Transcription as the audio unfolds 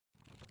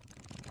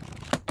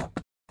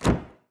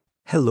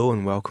Hello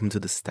and welcome to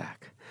The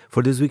Stack.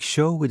 For this week's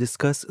show, we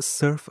discuss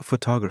surf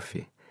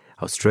photography,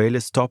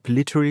 Australia's top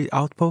literary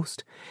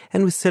outpost,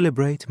 and we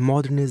celebrate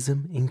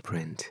modernism in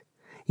print.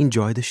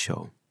 Enjoy the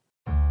show.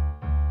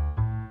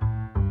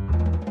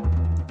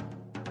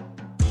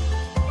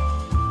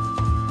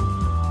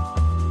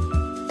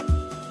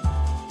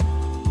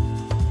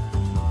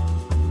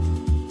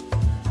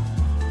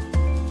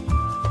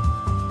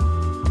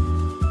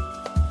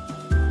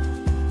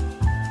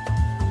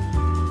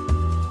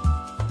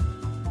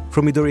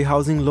 From Midori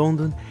House in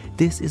London,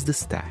 this is The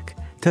Stack,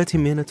 30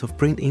 minutes of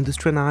print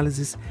industry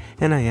analysis,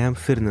 and I am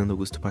Fernando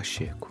Augusto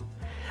Pacheco.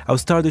 I'll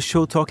start the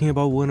show talking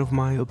about one of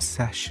my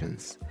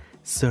obsessions,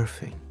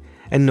 surfing.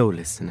 And no,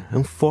 listener,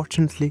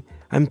 unfortunately,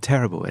 I'm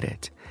terrible at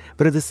it,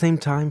 but at the same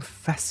time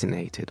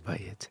fascinated by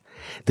it.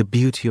 The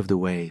beauty of the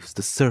waves,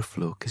 the surf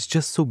look is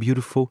just so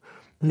beautiful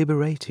and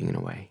liberating in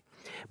a way.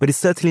 But it's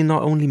certainly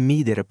not only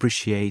me that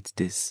appreciates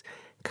this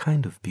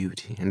kind of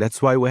beauty, and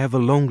that's why we have a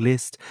long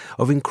list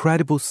of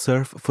incredible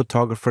surf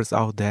photographers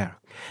out there.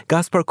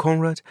 Gaspar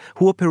Conrad,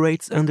 who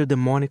operates under the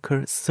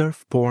moniker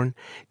Surf Porn,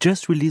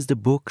 just released a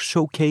book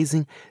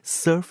showcasing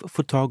surf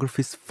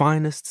photography's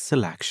finest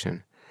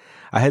selection.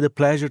 I had the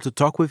pleasure to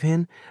talk with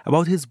him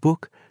about his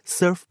book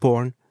Surf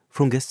Porn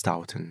from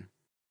Gestalten.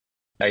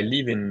 I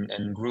live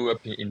and grew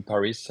up in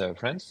Paris,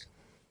 France,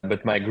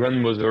 but my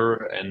grandmother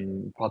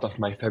and part of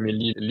my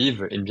family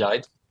live in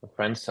Biarritz,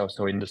 France,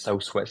 also in the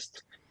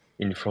southwest,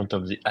 in front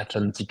of the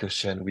Atlantic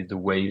Ocean with the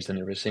waves and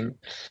everything.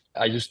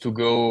 I used to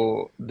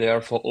go there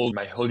for all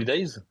my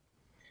holidays.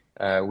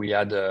 We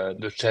had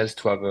the chance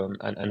to have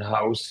an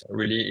house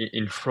really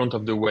in front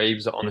of the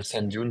waves on a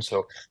sand dune.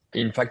 So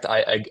in fact,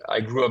 I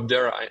grew up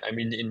there,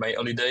 in my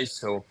holidays.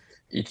 So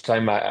each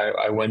time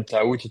I went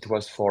out, it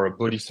was for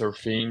body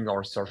surfing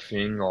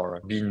or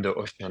being in the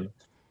ocean.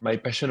 My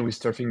passion with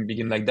surfing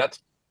began like that.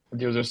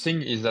 The other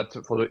thing is that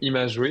for the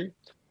imagery,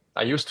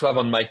 I used to have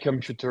on my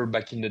computer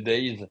back in the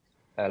days,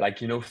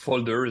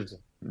 folders,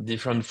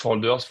 different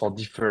folders for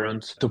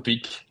different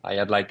topic. I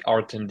had like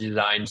art and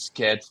design,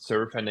 sketch,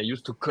 surf, and I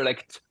used to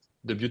collect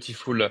the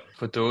beautiful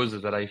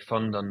photos that I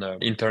found on the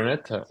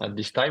internet at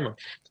this time.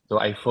 So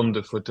I found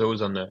the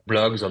photos on the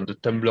blogs, on the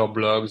Tumblr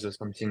blogs, or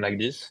something like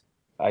this.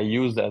 I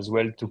used as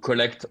well to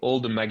collect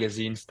all the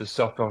magazines, the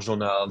Surfer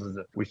Journals,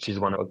 which is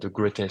one of the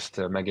greatest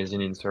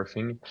magazine in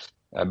surfing,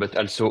 but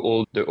also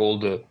all the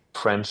old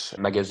French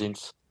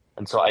magazines.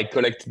 And so I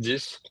collect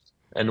this.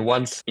 And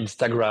once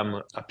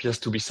Instagram appears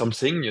to be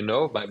something,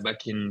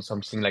 back in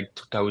something like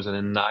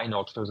 2009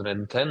 or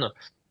 2010,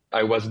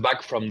 I was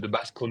back from the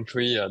Basque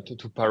Country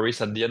to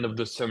Paris at the end of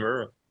the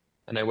summer.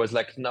 And I was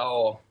like,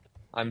 no,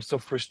 I'm so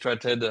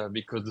frustrated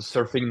because the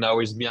surfing now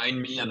is behind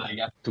me and I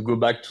have to go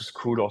back to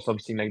school or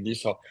something like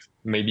this, or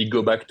maybe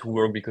go back to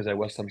work because I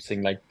was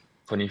something like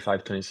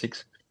 25,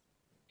 26.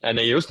 And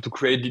I used to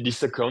create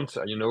this account,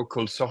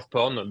 called surf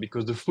porn,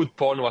 because the food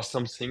porn was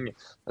something,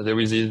 there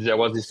was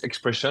this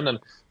expression. And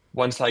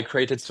once I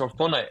created surf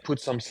porn, I put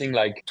something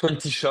like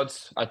 20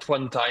 shots at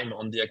one time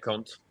on the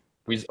account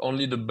with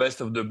only the best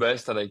of the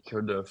best that I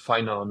could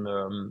find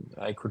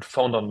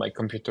on my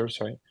computer,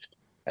 sorry.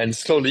 And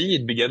slowly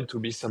it began to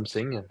be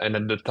something. And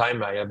at the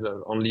time I had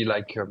only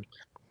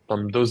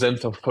some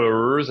dozens of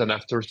followers, and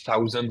after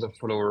thousands of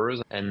followers.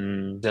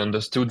 And they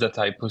understood that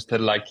I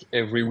posted like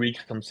every week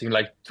something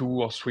like 2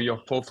 or 3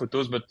 or 4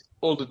 photos, but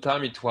all the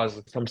time it was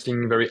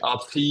something very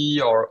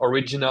artsy or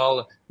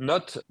original,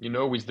 not,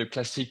 with the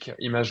classic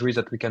imagery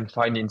that we can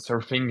find in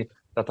surfing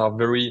that are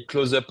very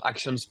close-up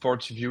action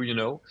sports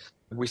view,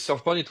 With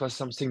surfboard, it was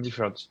something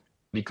different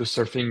because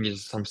surfing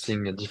is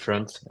something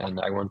different, and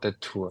I wanted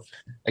to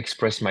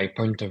express my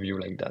point of view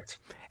like that.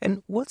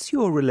 And what's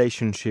your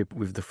relationship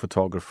with the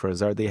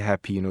photographers? Are they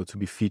happy, to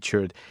be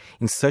featured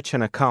in such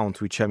an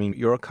account, which,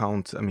 your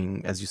account,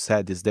 as you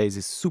said, these days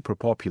is super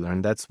popular,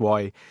 and that's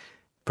why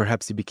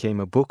perhaps it became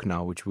a book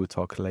now, which we'll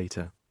talk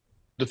later.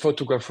 The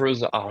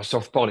photographers are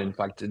surf porn, in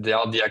fact. They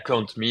are the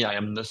account. Me, I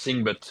am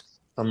nothing but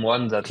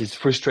someone that is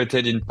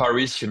frustrated in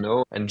Paris,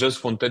 and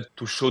just wanted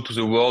to show to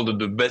the world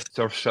the best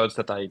surf shots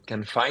that I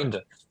can find.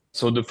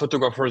 So the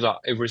photographers are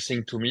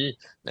everything to me.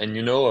 And,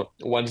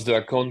 once the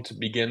account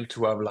began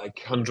to have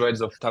like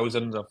hundreds of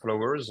thousands of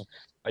followers,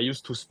 I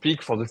used to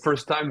speak for the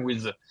first time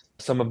with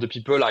some of the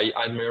people I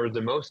admire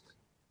the most.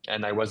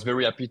 And I was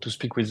very happy to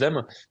speak with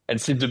them. And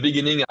since the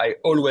beginning, I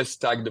always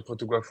tag the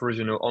photographers,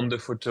 on the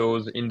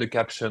photos, in the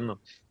caption.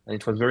 And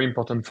it was very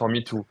important for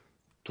me to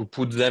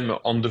put them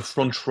on the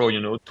front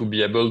row, to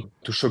be able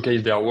to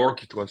showcase their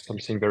work. It was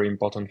something very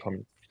important for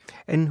me.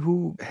 And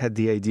who had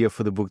the idea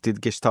for the book?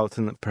 Did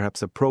Gestalten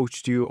perhaps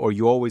approached you, or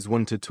you always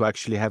wanted to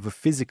actually have a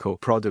physical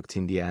product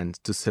in the end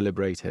to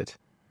celebrate it?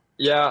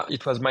 Yeah,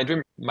 it was my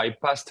dream. My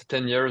past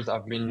 10 years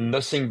have been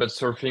nothing but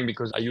surfing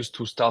because I used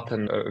to start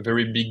a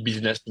very big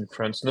business in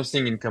France,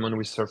 nothing in common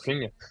with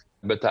surfing.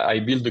 But I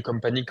built a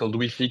company called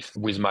WeFix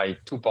with my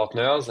 2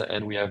 partners,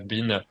 and we have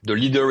been the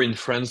leader in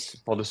France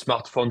for the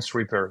smartphones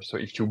repair. So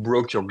if you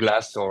broke your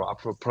glass or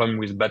have a problem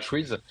with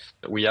batteries,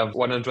 we have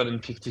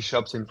 150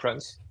 shops in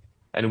France.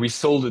 And we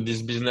sold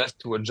this business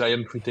to a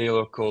giant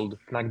retailer called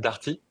Fnac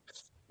Darty.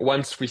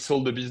 Once we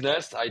sold the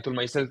business, I told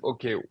myself,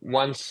 okay,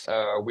 once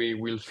we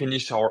will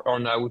finish our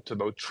earn-out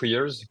about 3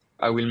 years,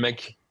 I will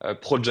make a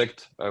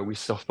project with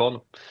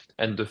Surfboard.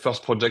 And the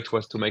first project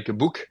was to make a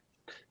book.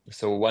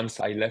 So once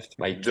I left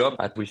my job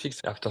at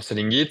WeFix after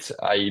selling it,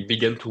 I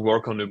began to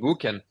work on a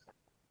book. And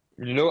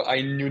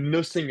I knew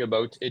nothing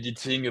about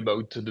editing,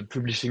 about the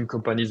publishing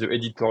companies, the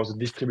editors, the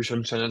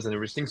distribution channels, and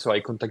everything. So I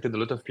contacted a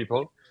lot of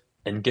people,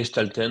 and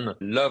Gestalten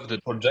loved the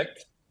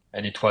project.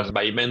 And it was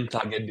my main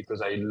target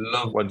because I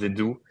love what they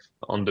do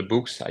on the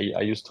books.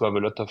 I used to have a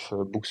lot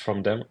of books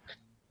from them.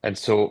 And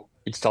so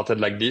it started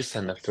like this.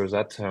 And after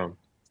that,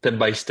 step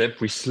by step,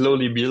 we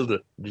slowly build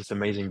this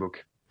amazing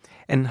book.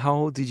 And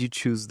how did you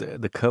choose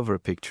the cover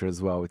picture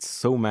as well? It's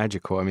so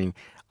magical. I mean,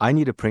 I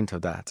need a print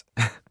of that.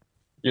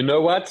 You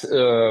know what?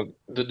 The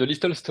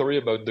little story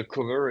about the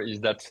cover is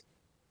that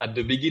at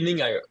the beginning,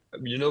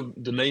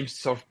 the name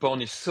surf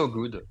porn is so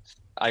good.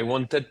 I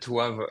wanted to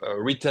have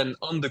written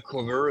on the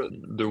cover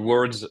the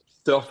words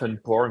surf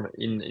and porn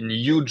in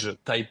huge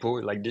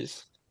typo like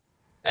this.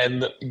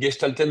 And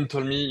Gestalten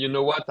told me, you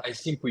know what? I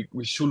think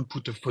we should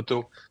put a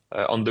photo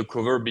on the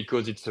cover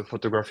because it's a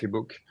photography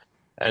book.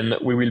 And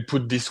we will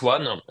put this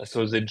one.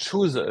 So they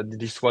choose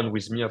this one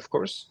with me, of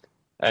course.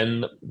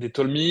 And they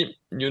told me,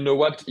 you know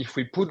what? If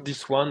we put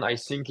this one, I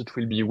think it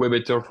will be way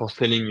better for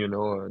selling,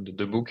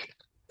 the book.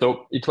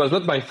 So it was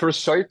not my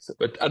first shot,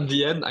 but at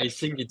the end, I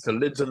think it's a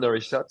legendary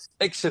shot,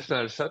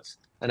 exceptional shot,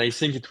 and I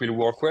think it will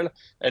work well.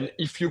 And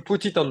if you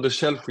put it on the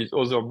shelf with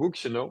other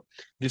books,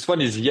 this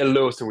one is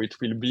yellow, so it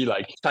will be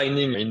like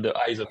shining in the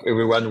eyes of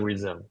everyone who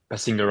is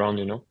passing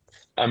around.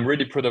 I'm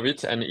really proud of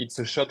it, and it's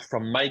a shot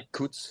from Mike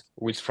Coots,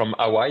 who is from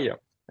Hawaii.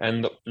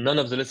 And none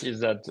of the less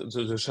is that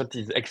the shot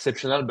is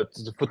exceptional, but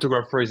the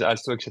photographer is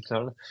also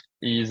exceptional.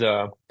 He's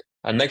an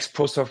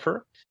ex-pro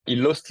surfer. He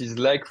lost his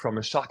leg from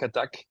a shark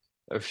attack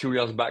a few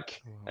years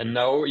back, and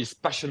now he's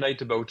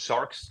passionate about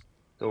sharks.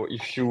 So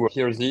if you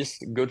hear this,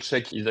 go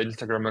check his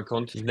Instagram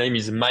account. His name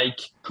is Mike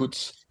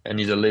Coots, and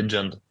he's a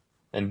legend.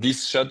 And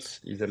this shot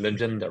is a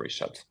legendary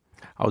shot.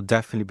 I'll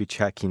definitely be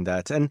checking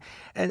that. And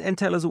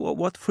tell us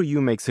what for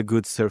you makes a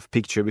good surf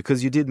picture,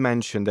 because you did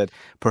mention that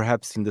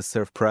perhaps in the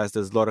surf press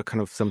there's a lot of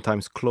kind of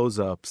sometimes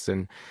close-ups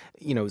and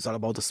it's all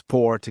about the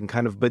sport and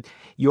kind of, but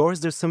yours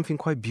there's something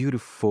quite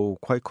beautiful,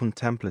 quite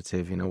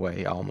contemplative in a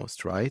way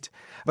almost, right?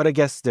 But I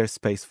guess there's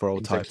space for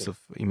all types of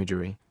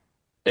imagery.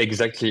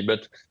 Exactly,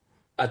 but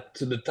at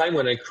the time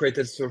when I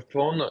created surf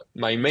porn,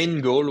 my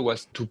main goal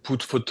was to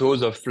put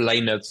photos of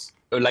lineups.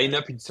 A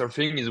lineup in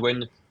surfing is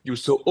when you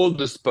saw all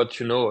the spots,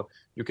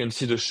 you can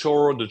see the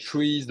shore, the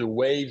trees, the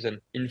waves.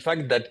 And in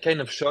fact, that kind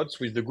of shots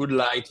with the good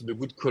light, the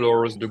good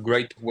colors, the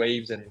great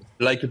waves, and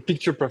like a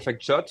picture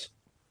perfect shot,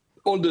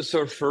 all the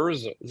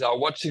surfers, they are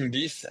watching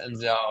this and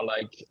they are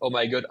like, oh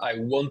my God, I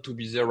want to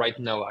be there right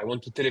now. I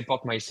want to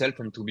teleport myself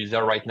and to be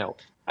there right now.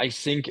 I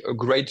think a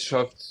great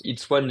shot,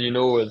 it's when, they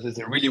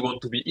really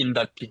want to be in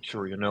that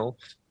picture, and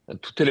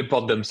to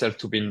teleport themselves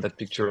to be in that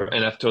picture.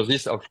 And after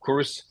this, of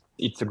course,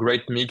 it's a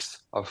great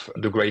mix of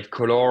the great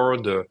color,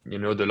 the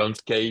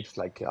landscapes.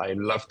 Like I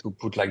love to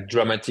put like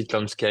dramatic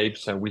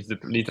landscapes and with the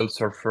little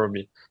surfer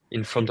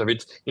in front of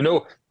it.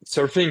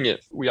 Surfing,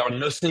 we are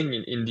nothing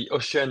in the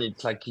ocean.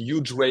 It's like a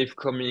huge wave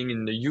coming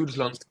in the huge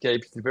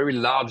landscape. It's very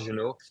large,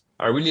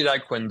 I really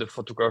like when the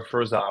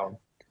photographers are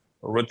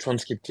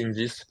retranscripting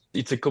this.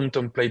 It's a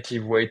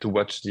contemplative way to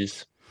watch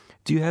this.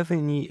 Do you have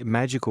any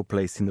magical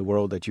place in the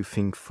world that you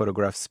think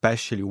photographs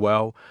especially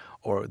well,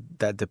 or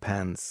that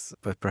depends?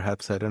 But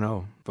perhaps, I don't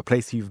know, a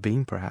place you've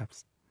been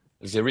perhaps?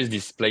 There is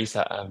this place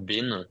I've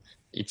been.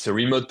 It's a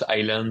remote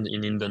island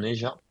in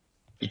Indonesia.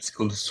 It's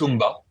called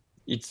Sumba.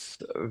 It's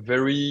a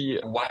very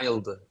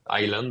wild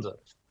island.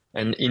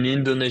 And in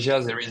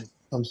Indonesia, there is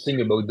something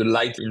about the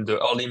light in the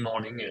early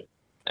morning.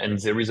 And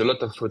there is a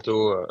lot of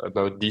photo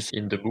about this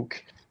in the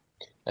book.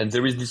 And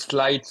there is this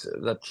light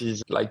that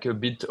is like a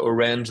bit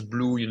orange,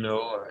 blue,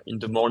 in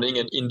the morning.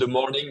 And in the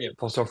morning,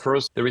 for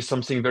surfers, there is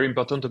something very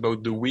important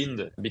about the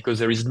wind, because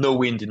there is no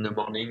wind in the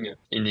morning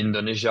in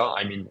Indonesia.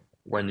 I mean,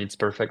 when it's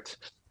perfect.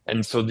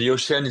 And so the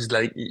ocean is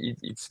like,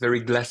 it's very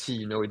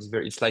glassy,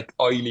 it's like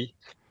oily.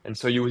 And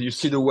so you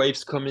see the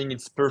waves coming,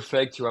 it's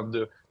perfect. You have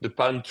the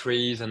palm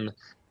trees and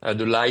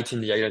the light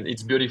in the island.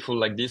 It's beautiful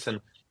like this.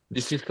 And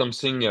this is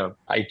something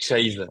I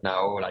chase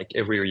now, like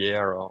every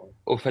year or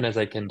often as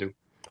I can do.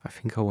 I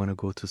think I want to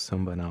go to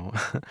Samba now.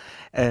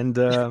 And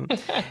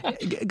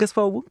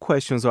Gaspar, one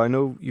question. So I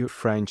know you're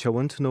French. I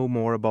want to know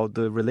more about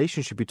the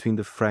relationship between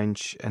the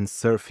French and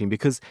surfing,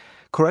 because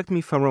correct me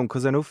if I'm wrong,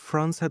 because I know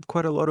France had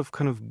quite a lot of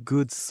kind of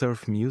good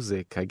surf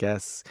music, I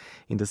guess,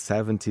 in the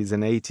 70s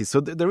and 80s.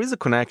 So there is a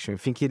connection. I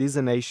think it is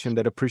a nation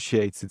that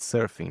appreciates its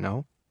surfing,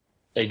 no?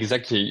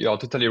 Exactly. You're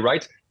totally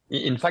right.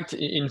 In fact,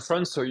 in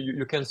France, so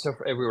you can surf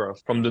everywhere,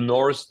 from the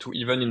north to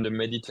even in the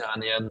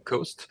Mediterranean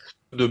coast.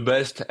 The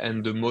best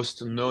and the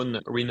most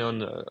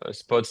renowned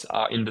spots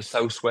are in the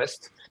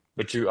southwest,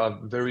 but you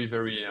have very,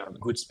 very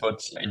good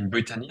spots in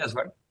Brittany as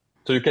well.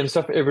 So you can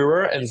surf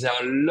everywhere, and there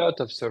are a lot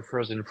of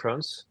surfers in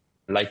France.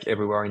 like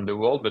everywhere in the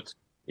world. But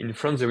in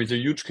France, there is a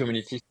huge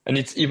community. And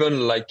it's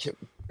even like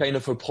kind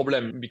of a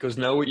problem because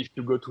now if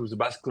you go to the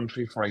Basque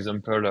Country, for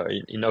example,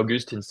 in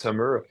August, in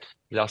summer,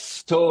 there are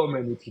so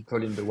many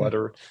people in the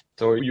water.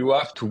 So you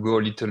have to go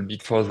a little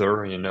bit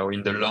further, in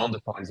the land,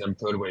 for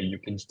example, where you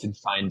can still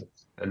find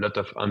a lot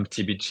of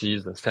empty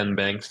beaches,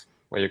 sandbanks,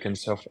 where you can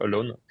surf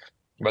alone.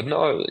 But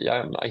no,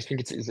 yeah, I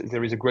think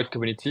there is a great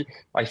community.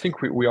 I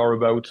think we are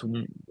about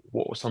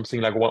something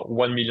like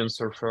 1 million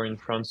surfer in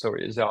France. So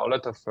there are a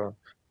lot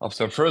of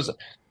surfers,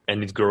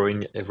 and it's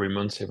growing every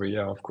month, every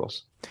year, of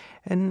course.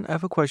 And I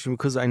have a question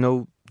because I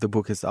know the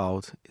book is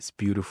out. It's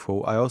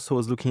beautiful. I also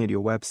was looking at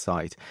your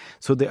website.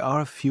 So there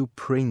are a few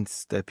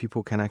prints that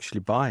people can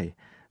actually buy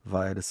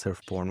via the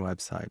Surfborn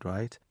website,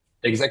 right?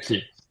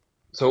 Exactly.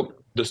 So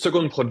the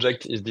second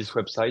project is this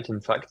website,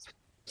 in fact.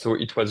 So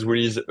it was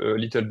released a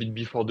little bit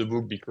before the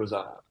book because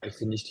I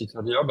finished it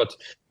earlier, but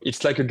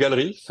it's like a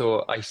gallery.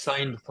 So I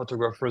signed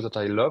photographers that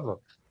I love.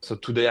 So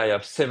today I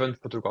have 7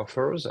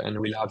 photographers and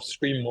we'll have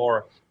 3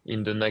 more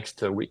in the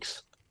next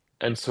weeks.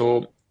 And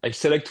so I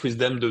select with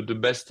them the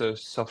best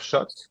surf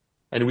shots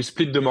and we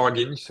split the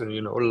margin. So,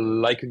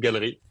 like a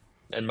gallery.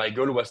 And my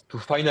goal was to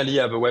finally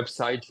have a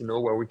website,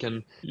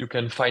 where you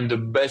can find the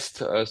best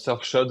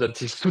surf shot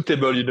that is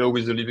suitable,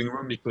 with the living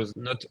room because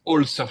not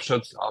all surf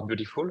shots are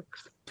beautiful.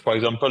 For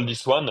example,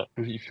 this one,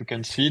 if you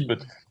can see it,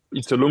 but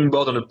it's a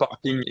longboard on a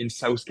parking in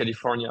South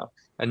California.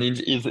 And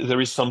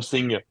there is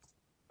something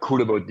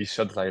cool about this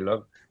shot that I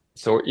love.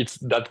 So it's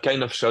that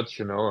kind of shot,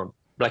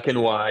 black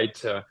and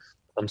white,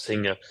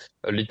 something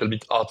a little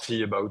bit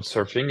artsy about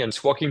surfing, and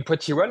it's working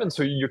pretty well. And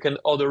so you can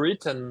order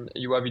it and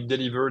you have it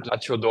delivered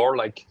at your door,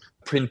 like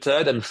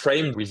printed and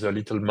framed with a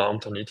little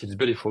mount on it. It's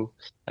beautiful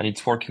and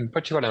it's working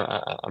pretty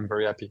well. I'm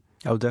very happy.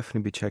 I'll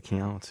definitely be checking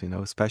out,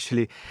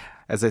 especially,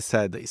 as I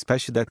said,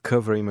 especially that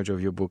cover image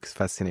of your book is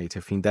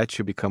fascinating. I think that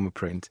should become a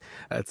print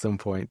at some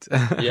point.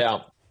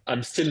 Yeah.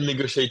 I'm still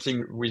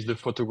negotiating with the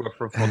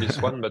photographer for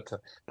this one, but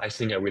I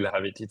think I will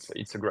have it.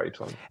 It's a great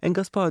one. And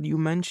Gaspard, you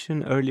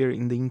mentioned earlier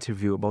in the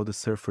interview about the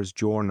Surfer's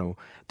Journal.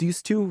 Do you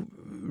still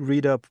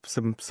read up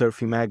some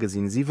surfing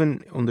magazines?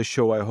 Even on the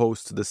show I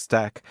host, The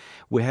Stack,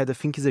 we had, I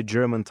think it's a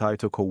German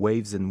title called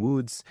Waves and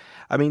Woods.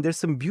 I mean, there's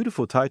some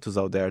beautiful titles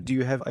out there. Do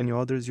you have any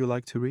others you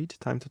like to read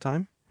time to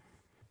time?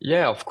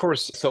 Yeah, of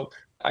course. So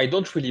I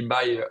don't really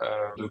buy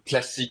the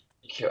classic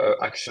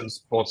action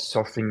sports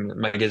surfing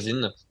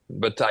magazine,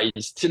 but I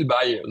still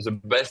buy the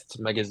best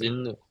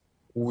magazine,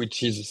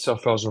 which is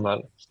Surfer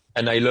Journal.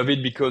 And I love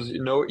it because,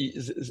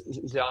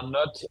 they are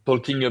not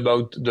talking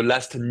about the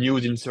last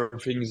news in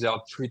surfing. They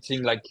are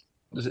treating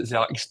they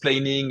are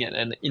explaining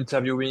and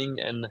interviewing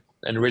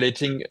and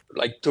relating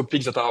like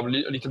topics that are a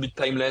little bit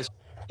timeless.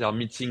 They are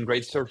meeting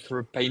great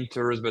surfer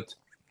painters, but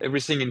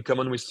everything in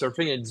common with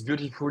surfing. It's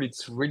beautiful.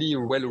 It's really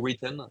well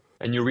written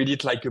and you read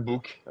it like a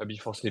book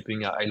before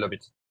sleeping. I love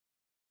it.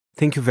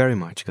 Thank you very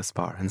much,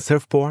 Gaspar. And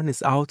Surfborn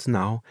is out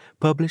now,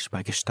 published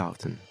by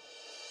Gestalten.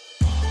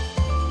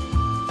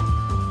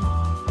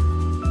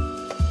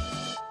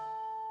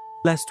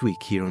 Last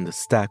week here on The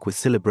Stack, we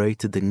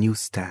celebrated the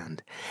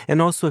newsstand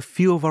and also a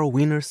few of our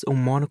winners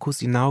on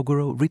Monaco's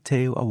inaugural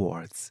Retail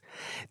Awards.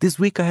 This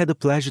week I had the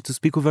pleasure to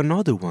speak with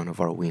another one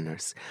of our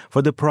winners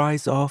for the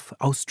prize of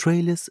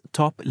Australia's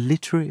Top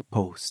Literary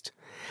Post.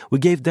 We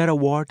gave that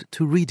award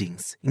to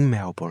Readings in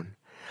Melbourne.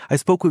 I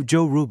spoke with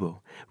Joe Rubel,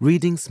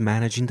 Readings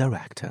Managing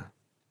Director.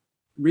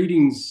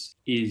 Readings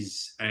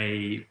is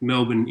a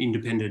Melbourne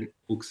independent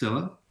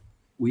bookseller.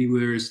 We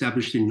were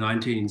established in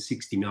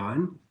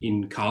 1969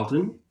 in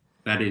Carlton.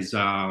 That is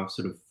our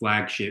sort of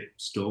flagship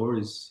store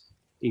is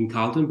in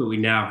Carlton, but we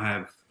now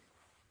have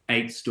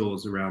 8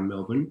 stores around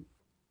Melbourne.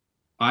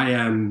 I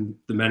am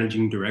the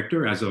managing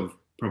director as of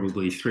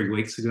probably 3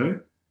 weeks ago,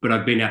 but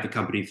I've been at the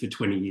company for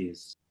 20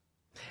 years.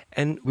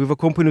 And with a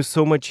company with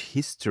so much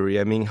history,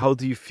 I mean, how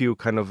do you feel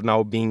kind of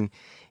now being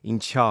in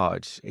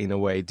charge in a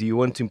way? Do you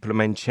want to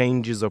implement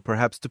changes or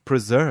perhaps to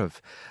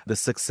preserve the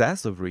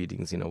success of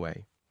Readings in a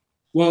way?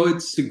 Well,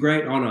 it's a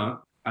great honor.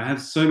 I have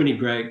so many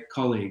great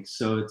colleagues,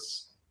 so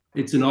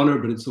it's an honor,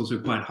 but it's also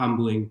quite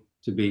humbling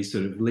to be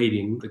sort of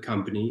leading the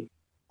company.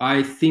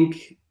 I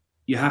think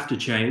you have to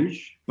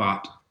change,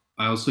 but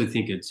I also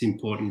think it's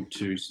important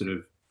to sort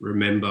of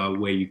remember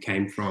where you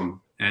came from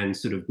and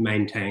sort of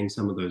maintain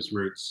some of those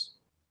roots.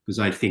 Because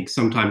I think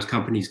sometimes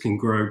companies can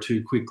grow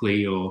too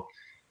quickly or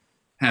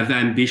have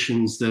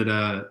ambitions that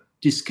are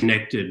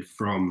disconnected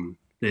from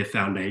their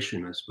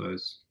foundation, I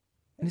suppose.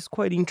 And it's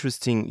quite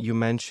interesting. You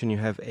mentioned you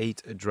have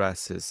 8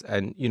 addresses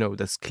and,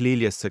 that's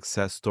clearly a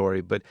success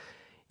story, but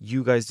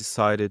you guys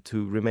decided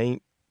to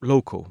remain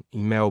local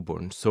in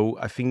Melbourne. So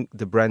I think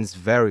the brand is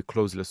very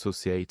closely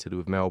associated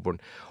with Melbourne.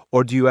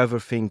 Or do you ever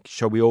think,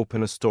 shall we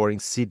open a store in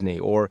Sydney?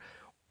 Or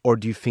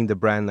do you think the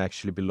brand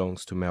actually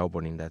belongs to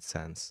Melbourne in that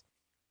sense?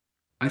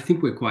 I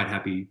think we're quite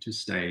happy to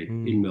stay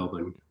in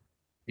Melbourne.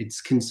 It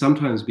can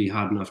sometimes be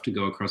hard enough to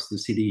go across the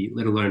city,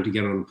 let alone to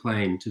get on a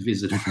plane to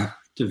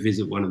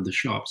visit one of the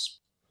shops.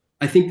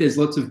 I think there's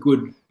lots of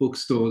good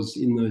bookstores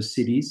in those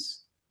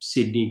cities,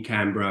 Sydney,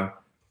 Canberra,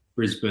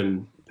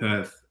 Brisbane,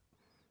 Perth.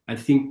 I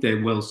think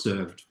they're well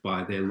served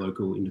by their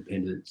local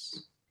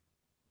independents.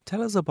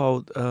 Tell us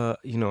about,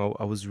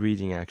 I was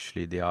reading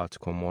actually the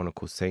article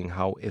Monaco saying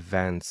how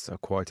events are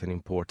quite an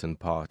important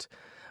part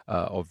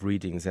of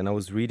readings. And I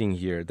was reading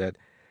here that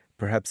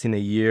perhaps in a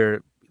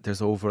year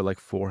there's over like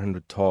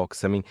 400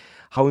 talks. I mean,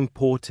 how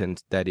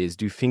important that is.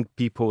 Do you think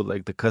people,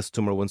 like the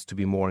customer, wants to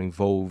be more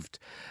involved?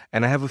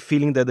 And I have a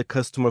feeling that the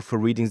customer for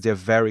readings, they're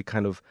very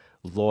kind of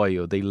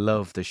loyal. They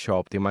love the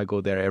shop. They might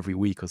go there every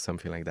week or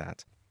something like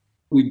that.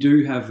 We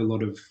do have a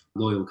lot of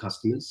loyal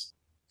customers.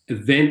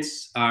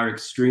 Events are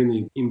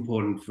extremely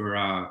important for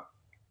our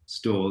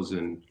stores,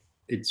 and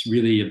it's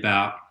really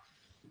about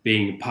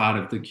being a part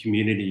of the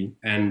community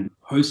and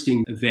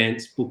hosting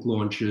events, book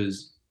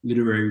launches,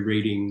 literary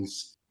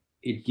readings.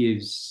 It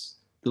gives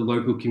the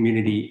local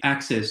community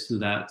access to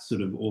that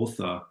sort of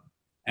author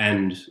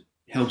and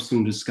helps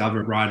them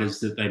discover writers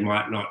that they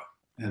might not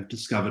have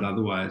discovered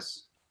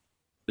otherwise.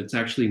 It's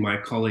actually my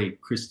colleague,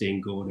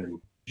 Christine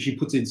Gordon. She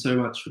puts in so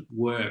much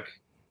work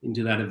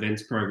into that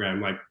events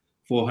program, like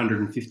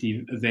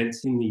 450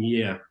 events in the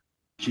year.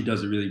 She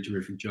does a really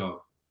terrific job.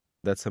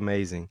 That's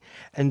amazing.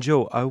 And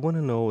Joe, I want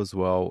to know as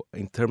well,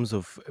 in terms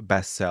of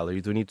bestseller, you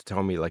don't need to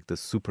tell me like the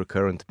super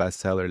current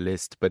bestseller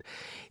list, but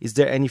is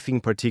there anything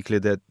particular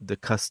that the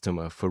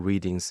customer for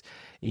readings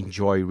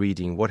enjoy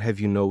reading? What have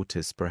you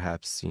noticed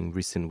perhaps in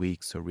recent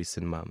weeks or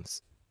recent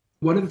months?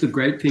 One of the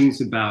great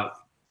things about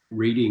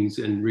readings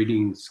and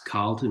Readings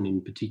Carlton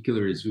in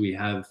particular is we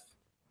have,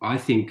 I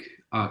think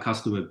our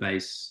customer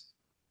base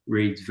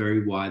reads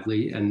very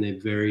widely and they're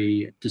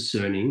very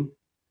discerning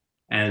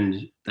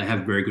and they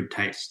have very good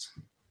taste.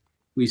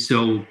 We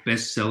sell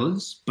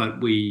bestsellers,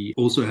 but we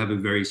also have a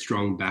very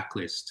strong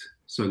backlist.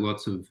 So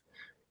lots of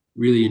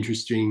really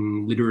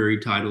interesting literary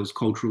titles,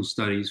 cultural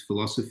studies,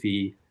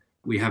 philosophy.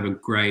 We have a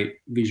great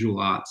visual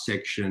arts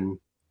section,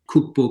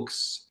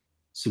 cookbooks,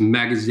 some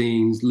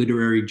magazines,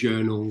 literary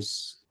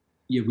journals.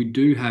 Yeah, we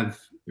do have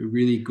a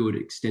really good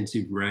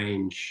extensive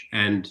range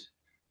and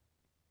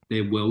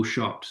they're well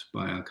shopped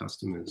by our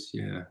customers,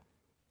 yeah.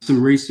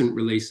 Some recent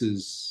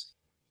releases,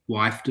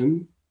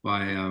 Wifedom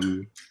by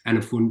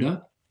Anna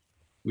Funda,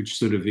 which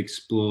sort of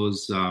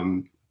explores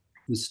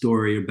the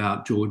story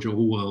about George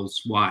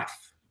Orwell's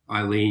wife,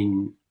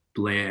 Eileen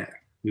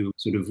Blair, who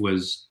sort of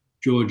was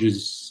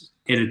George's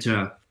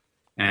editor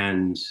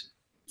and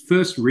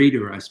first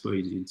reader, I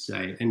suppose you'd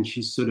say, and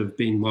she's sort of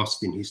been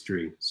lost in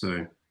history.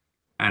 So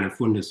Anna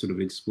Funda sort of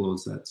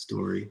explores that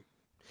story.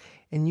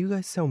 And you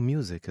guys sell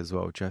music as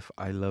well, Jeff.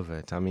 I love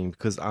it. I mean,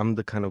 because I'm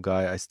the kind of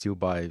guy, I still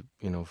buy,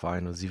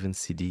 vinyls, even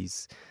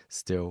CDs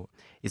still.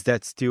 Is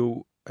that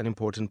still an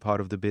important part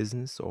of the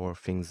business or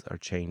things are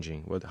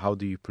changing? How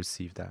do you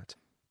perceive that?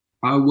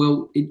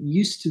 Well, it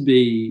used to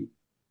be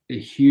a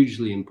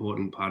hugely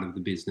important part of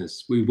the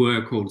business. We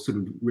were called sort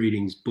of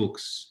readings,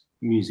 books,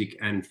 music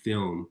and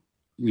film.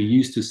 We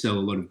used to sell a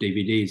lot of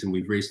DVDs and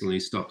we've recently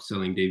stopped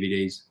selling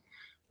DVDs.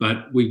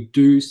 But we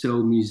do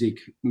sell music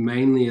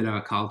mainly at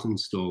our Carlton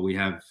store. We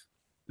have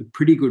a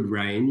pretty good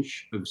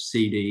range of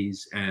CDs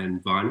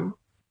and vinyl.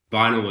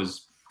 Vinyl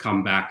has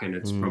come back and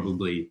it's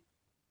probably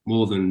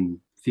more than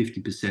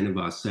 50% of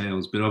our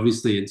sales. But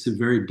obviously it's a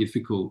very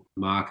difficult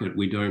market.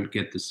 We don't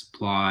get the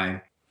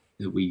supply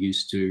that we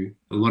used to.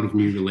 A lot of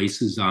new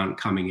releases aren't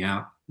coming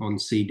out on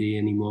CD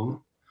anymore,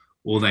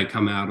 or they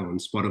come out on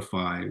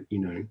Spotify,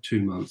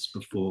 2 months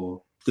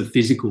before the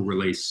physical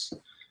release,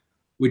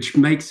 which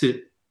makes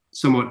it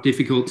somewhat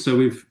difficult.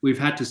 So we've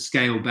had to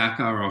scale back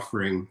our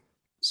offering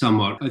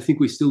somewhat. I think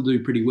we still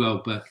do pretty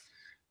well, but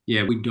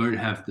yeah, we don't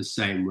have the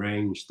same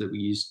range that we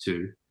used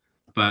to.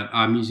 But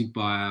our music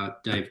buyer,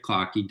 Dave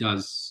Clark,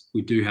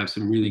 we do have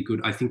some really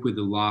good, I think we're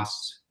the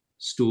last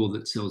store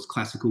that sells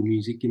classical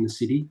music in the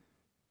city.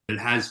 It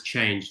has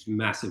changed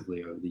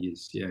massively over the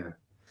years, yeah.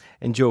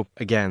 And Joe,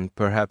 again,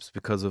 perhaps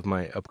because of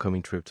my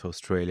upcoming trip to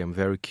Australia, I'm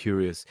very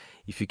curious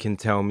if you can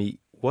tell me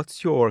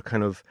what's your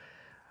kind of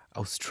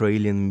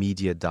Australian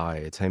media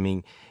diet? I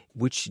mean,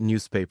 which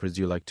newspapers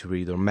do you like to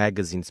read, or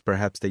magazines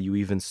perhaps that you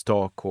even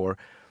stock, or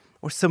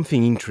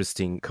something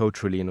interesting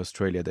culturally in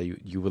Australia that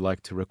you would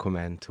like to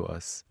recommend to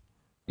us?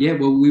 Yeah,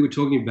 well, we were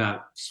talking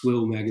about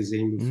Swill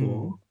magazine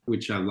before,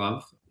 which I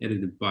love,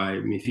 edited by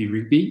Miffy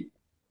Rigby.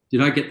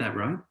 Did I get that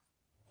right?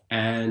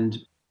 And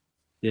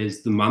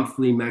there's the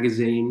monthly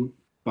magazine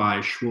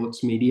by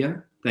Schwartz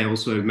Media. They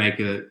also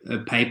make a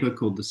paper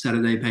called the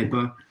Saturday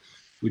Paper,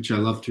 which I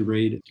love to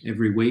read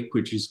every week,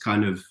 which is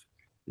kind of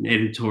an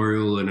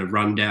editorial and a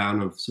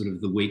rundown of sort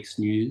of the week's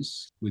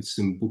news with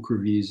some book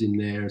reviews in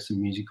there,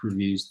 some music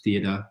reviews,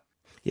 theatre.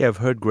 Yeah, I've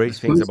heard great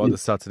things about the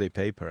Saturday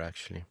Paper,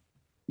 actually.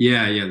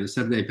 Yeah, the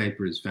Saturday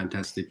Paper is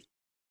fantastic.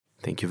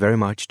 Thank you very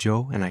much,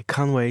 Joe, and I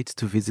can't wait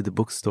to visit the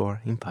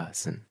bookstore in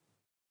person.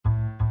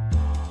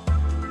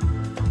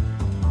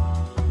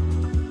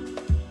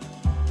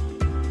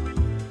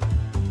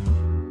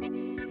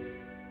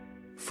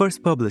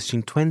 First published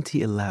in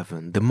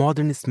 2011, the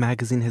Modernist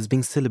magazine has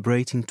been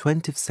celebrating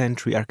 20th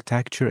century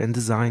architecture and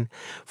design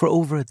for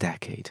over a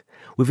decade.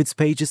 With its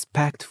pages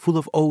packed full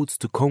of odes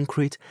to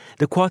concrete,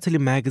 the quarterly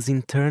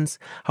magazine turns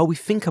how we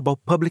think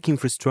about public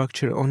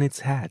infrastructure on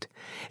its head,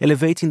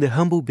 elevating the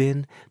humble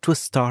bin to a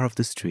star of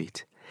the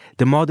street.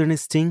 The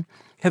Modernist team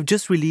have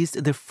just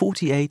released their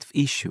 48th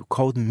issue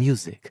called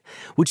Music,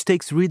 which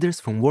takes readers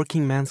from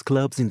working men's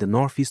clubs in the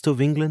northeast of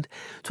England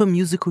to a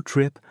musical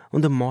trip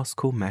on the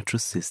Moscow metro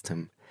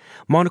system.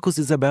 Monaco's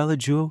Isabella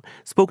Jewell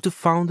spoke to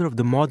founder of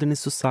the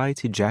Modernist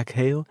Society, Jack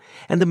Hale,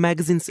 and the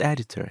magazine's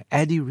editor,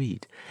 Eddie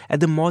Reed, at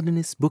the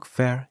Modernist Book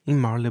Fair in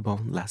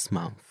Marylebone last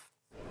month.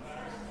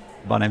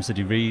 My name's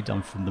Eddie Reed.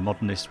 I'm from The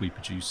Modernist. We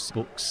produce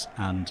books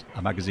and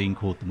a magazine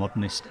called The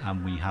Modernist,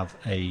 and we have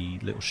a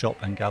little shop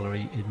and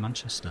gallery in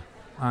Manchester.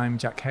 I'm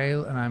Jack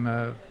Hale, and I'm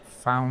a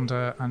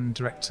founder and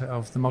director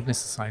of the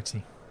Modernist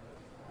Society.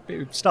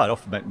 It started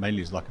off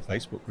mainly as like a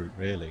Facebook group,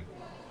 really.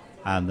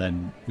 And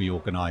then we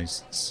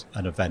organised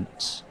an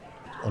event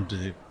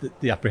under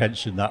the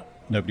apprehension that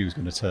nobody was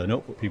going to turn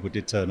up, but people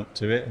did turn up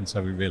to it. And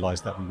so we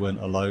realised that we weren't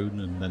alone.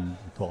 And then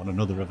we put on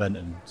another event,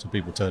 and some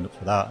people turned up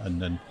for that.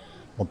 And then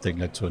one thing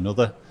led to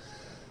another.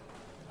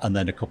 And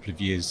then a couple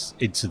of years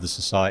into the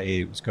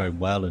society, it was going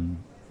well.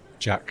 And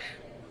Jack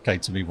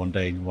came to me one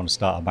day and he wanted to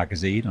start a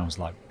magazine. And I was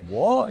like,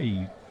 what?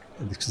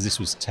 Because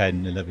this was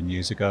 10, 11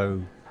 years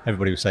ago.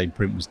 Everybody was saying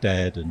print was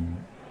dead.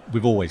 And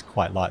we've always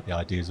quite liked the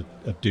ideas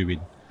of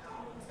doing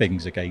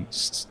things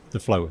against the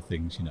flow of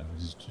things, you know. It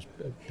was just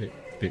a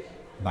bit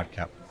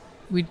madcap.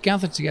 We'd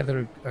gathered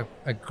together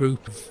a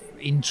group of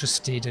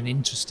interested and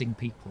interesting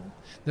people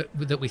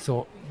that we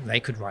thought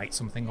they could write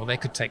something or they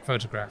could take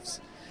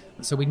photographs.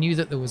 So we knew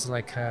that there was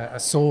like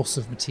a source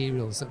of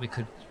materials that we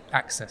could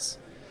access.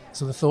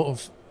 So the thought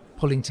of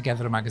pulling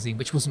together a magazine,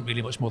 which wasn't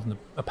really much more than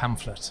a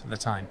pamphlet at the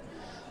time,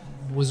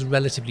 was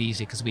relatively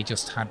easy because we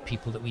just had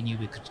people that we knew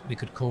we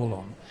could call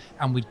on,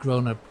 and we'd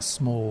grown a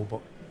small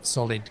but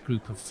solid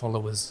group of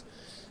followers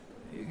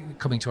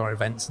coming to our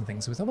events and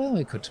things. So we thought, well,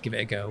 we could give it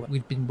a go.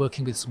 We'd been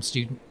working with some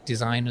student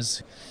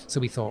designers, so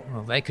we thought,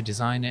 well, they could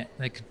design it,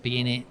 they could be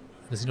in it,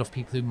 there's enough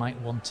people who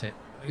might want it.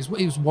 It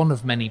was one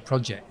of many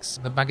projects.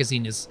 The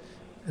magazine has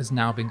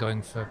now been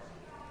going for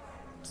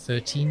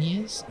 13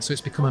 years, so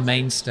it's become a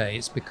mainstay.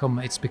 It's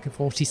become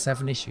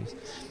 47 issues.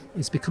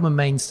 It's become a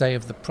mainstay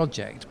of the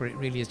project, but it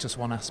really is just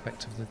one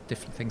aspect of the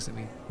different things that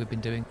we've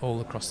been doing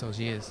all across those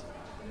years.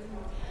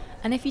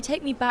 And if you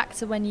take me back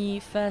to when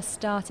you first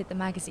started the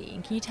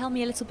magazine, can you tell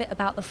me a little bit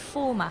about the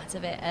format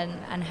of it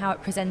and how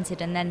it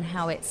presented, and then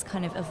how it's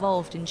kind of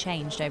evolved and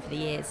changed over the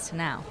years to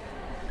now?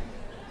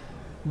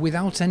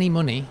 Without any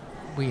money,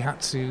 we had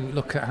to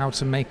look at how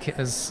to make it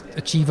as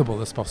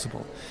achievable as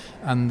possible,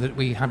 and that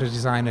we had a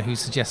designer who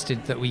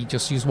suggested that we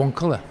just use one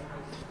colour,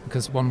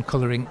 because one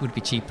colouring would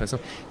be cheaper. So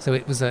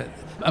it was a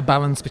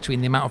balance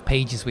between the amount of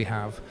pages we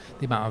have,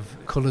 the amount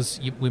of colours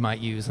we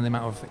might use, and the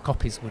amount of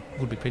copies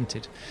would be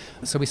printed.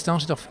 So we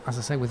started off, as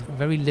I say, with a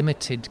very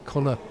limited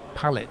colour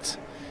palette,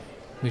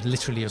 with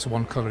literally just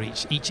one colour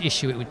each. Each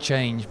issue it would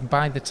change.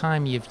 By the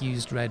time you've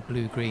used red,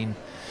 blue, green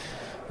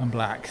and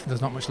black,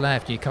 there's not much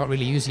left. You can't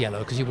really use yellow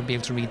because you wouldn't be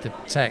able to read the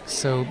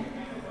text.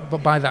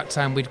 But by that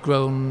time we'd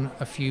grown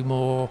a few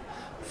more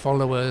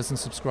followers and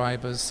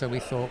subscribers, so we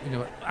thought,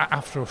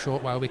 after a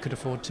short while we could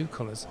afford two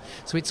colours.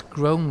 So it's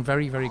grown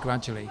very, very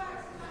gradually.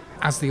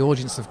 As the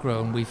audience have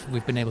grown,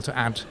 we've been able to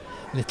add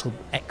little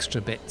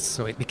extra bits,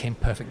 so it became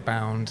perfect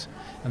bound,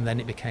 and then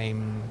it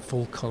became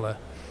full colour.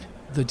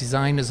 The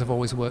designers have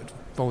always worked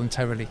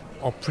voluntarily,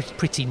 or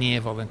pretty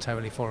near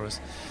voluntarily for us.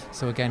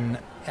 So again,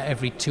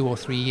 every 2 or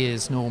 3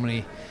 years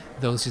normally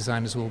those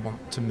designers will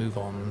want to move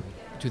on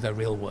to their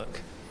real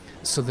work.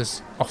 So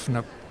there's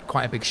often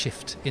quite a big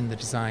shift in the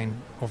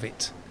design of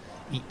it.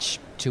 Each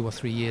 2 or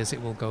 3 years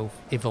it will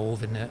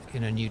evolve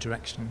in a new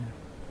direction.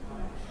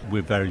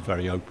 We're very,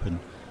 very open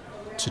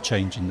to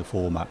changing the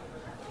format.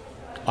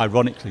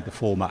 Ironically, the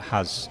format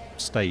has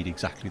stayed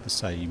exactly the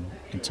same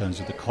in terms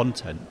of the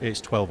content. It's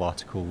 12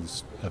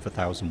 articles of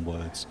 1,000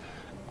 words.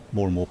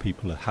 More and more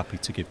people are happy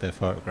to give their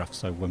photographs.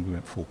 So when we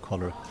went full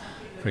colour,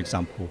 for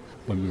example,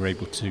 when we were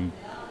able to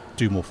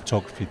do more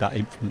photography, that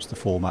influenced the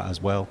format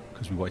as well,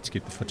 because we wanted to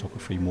give the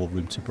photography more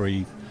room to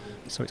breathe.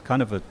 So it's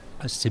kind of a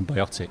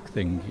symbiotic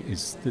thing.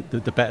 Is the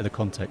better the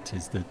content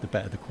is, the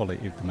better the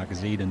quality of the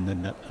magazine, and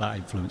then that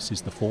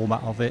influences the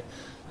format of it.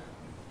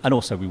 And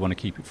also we want to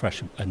keep it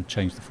fresh and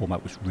change the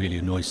format, which really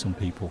annoys some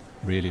people.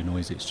 Really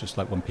annoys it. It's just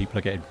like when people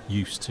are getting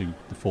used to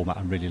the format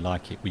and really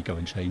like it, we go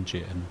and change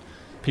it. And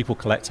people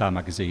collect our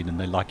magazine and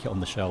they like it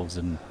on the shelves,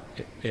 and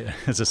it,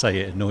 as I say,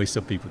 it annoys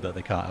some people that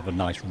they can't have a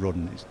nice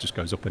run. It just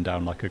goes up and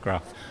down like a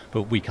graph.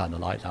 But we kind of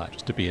like that,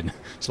 just to be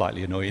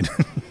slightly annoying.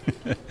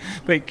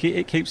 But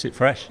it keeps it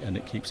fresh and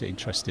it keeps it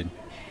interesting.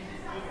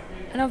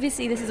 And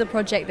obviously this is a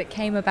project that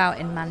came about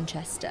in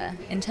Manchester.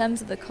 In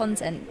terms of the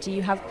content, do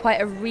you have quite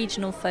a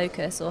regional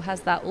focus, or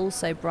has that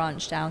also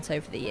branched out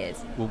over the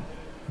years? Well,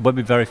 when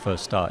we very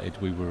first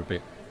started, we were a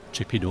bit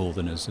chippy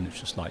northerners, and it's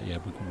just like, yeah,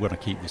 we want to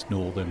keep this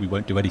northern. We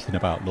won't do anything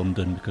about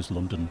London because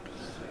London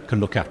can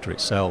look after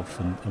itself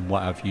and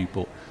what have you.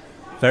 But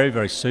very,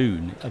 very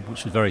soon,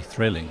 which was very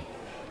thrilling,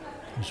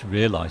 was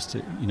realised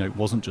that, you know, it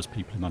wasn't just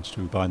people in Manchester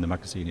who were buying the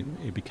magazine.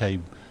 It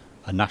became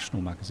a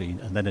national magazine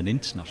and then an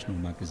international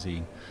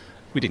magazine.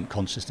 We didn't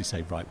consciously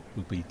say, right,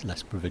 we'll be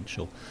less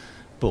provincial.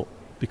 But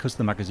because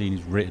the magazine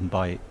is written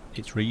by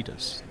its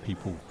readers,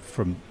 people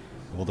from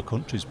other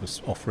countries were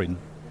offering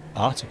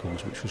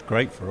articles, which was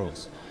great for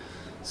us.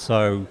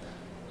 So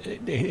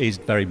it is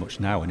very much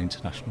now an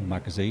international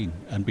magazine.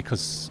 And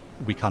because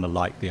we kind of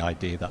like the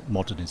idea that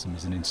modernism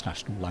is an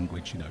international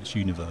language, you know, it's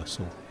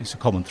universal. It's a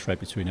common thread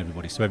between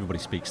everybody. So everybody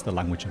speaks the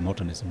language of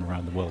modernism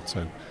around the world.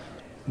 So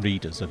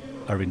readers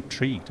are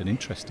intrigued and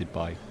interested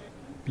by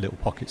little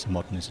pockets of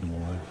modernism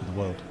all over the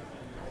world.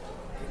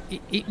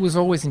 It was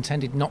always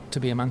intended not to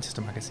be a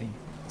Manchester magazine,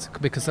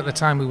 because at the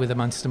time we were the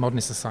Manchester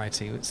Modernist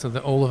Society, so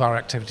that all of our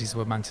activities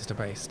were Manchester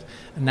based.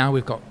 And now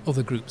we've got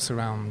other groups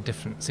around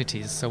different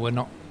cities, so we're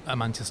not a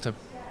Manchester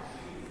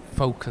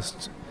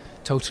focused,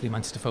 totally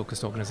Manchester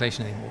focused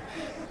organisation anymore.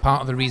 Part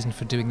of the reason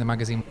for doing the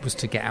magazine was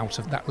to get out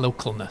of that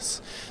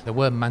localness. There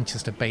were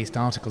Manchester based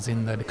articles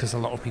in there because a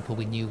lot of people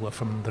we knew were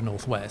from the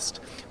northwest,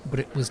 but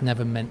it was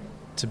never meant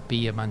to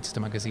be a Manchester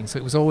magazine, so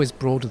it was always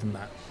broader than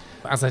that.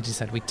 But as I just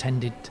said, we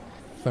tended,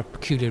 for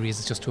peculiar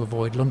reasons, just to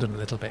avoid London a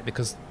little bit,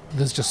 because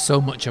there's just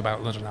so much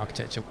about London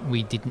architecture.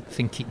 We didn't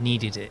think it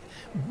needed it.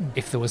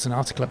 If there was an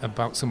article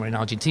about somewhere in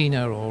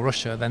Argentina or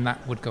Russia, then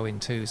that would go in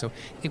too. So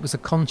it was a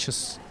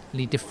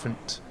consciously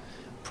different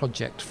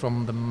project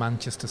from the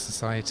Manchester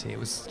Society. It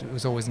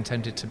was always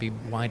intended to be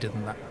wider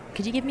than that.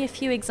 Could you give me a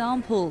few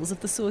examples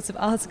of the sorts of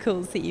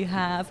articles that you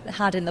have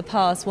had in the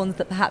past, ones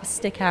that perhaps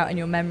stick out in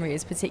your memory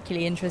as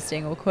particularly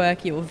interesting or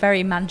quirky or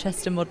very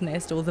Manchester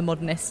modernist or the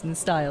modernist in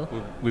style?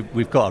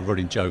 We've got a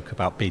running joke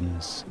about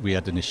bins. We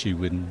had an issue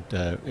when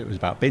it was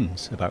about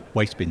bins, about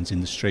waste bins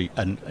in the street,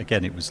 and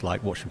again it was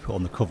like, what should we put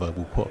on the cover?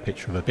 We'll put a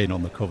picture of a bin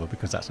on the cover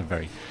because that's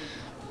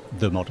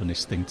the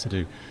modernist thing to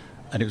do,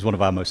 and it was one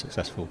of our most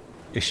successful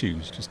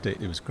issues.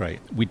 It was great.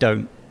 We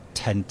don't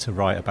tend to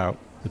write about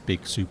the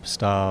big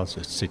superstars,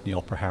 the Sydney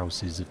opera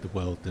houses of the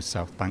world, the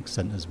South Bank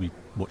centres. We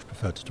much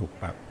prefer to talk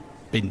about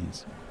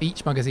bins.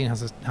 Each magazine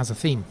has a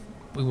theme.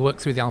 We work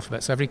through the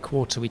alphabet, so every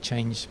quarter we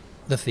change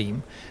the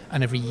theme,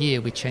 and every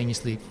year we change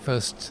the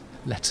first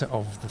letter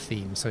of the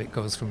theme. So it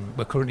goes from,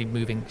 we're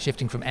currently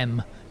shifting from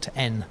M to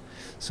N.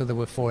 So there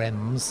were 4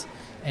 M's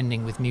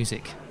ending with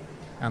music,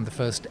 and the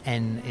first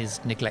N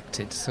is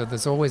neglected. So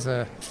there's always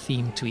a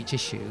theme to each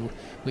issue,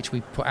 which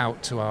we put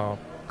out to our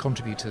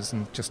contributors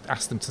and just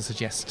ask them to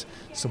suggest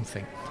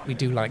something. We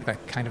do like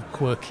that kind of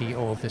quirky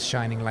or the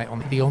shining light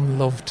on the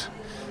unloved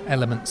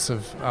elements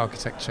of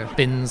architecture.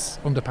 Bins,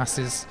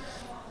 underpasses,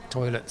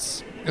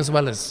 toilets, as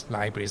well as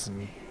libraries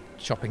and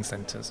shopping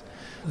centres.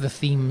 The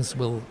themes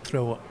will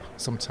throw up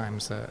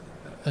sometimes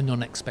an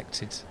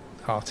unexpected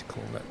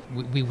article that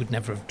we would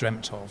never have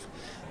dreamt of.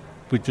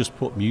 We've just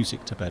put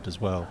music to bed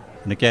as well.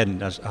 And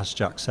again, as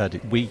Jack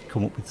said, we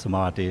come up with some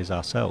ideas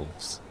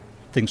ourselves.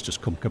 Things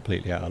just come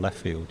completely out of left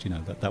field, you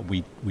know, that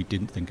we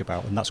didn't think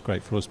about. And that's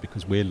great for us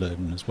because we're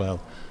learning as well.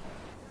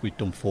 We've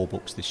done 4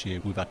 books this year.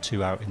 We've had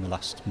 2 out in the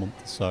last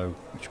month or so,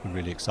 which we're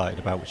really excited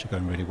about, which are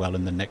going really well.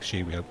 And then next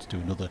year we hope to do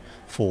another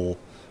 4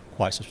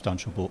 quite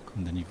substantial book.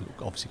 And then you've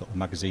obviously got the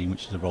magazine,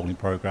 which is a rolling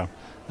programme.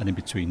 And in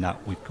between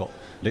that, we've got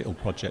little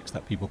projects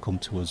that people come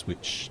to us,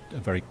 which are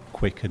very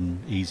quick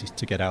and easy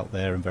to get out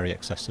there and very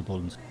accessible.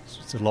 And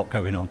it's a lot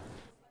going on.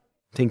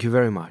 Thank you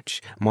very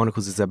much,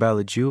 Monocle's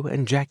Isabella Gill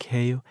and Jack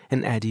Hale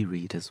and Eddie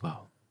Reed as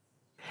well.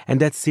 And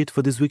that's it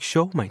for this week's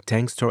show. My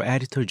thanks to our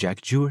editor,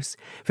 Jack Jewers.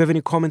 If you have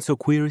any comments or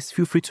queries,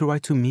 feel free to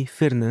write to me,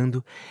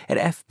 Fernando, at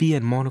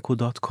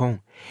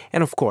fb@monocle.com.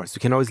 And of course, you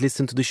can always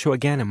listen to the show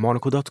again at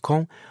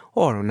monocle.com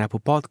or on Apple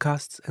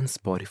Podcasts and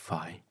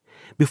Spotify.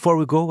 Before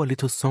we go, a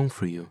little song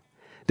for you.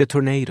 The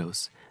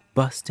Tornadoes,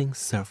 Busting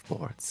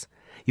Surfboards.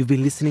 You've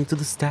been listening to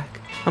The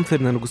Stack. I'm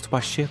Fernando Augusto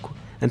Pacheco.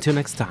 Until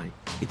next time,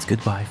 it's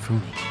goodbye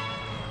from me.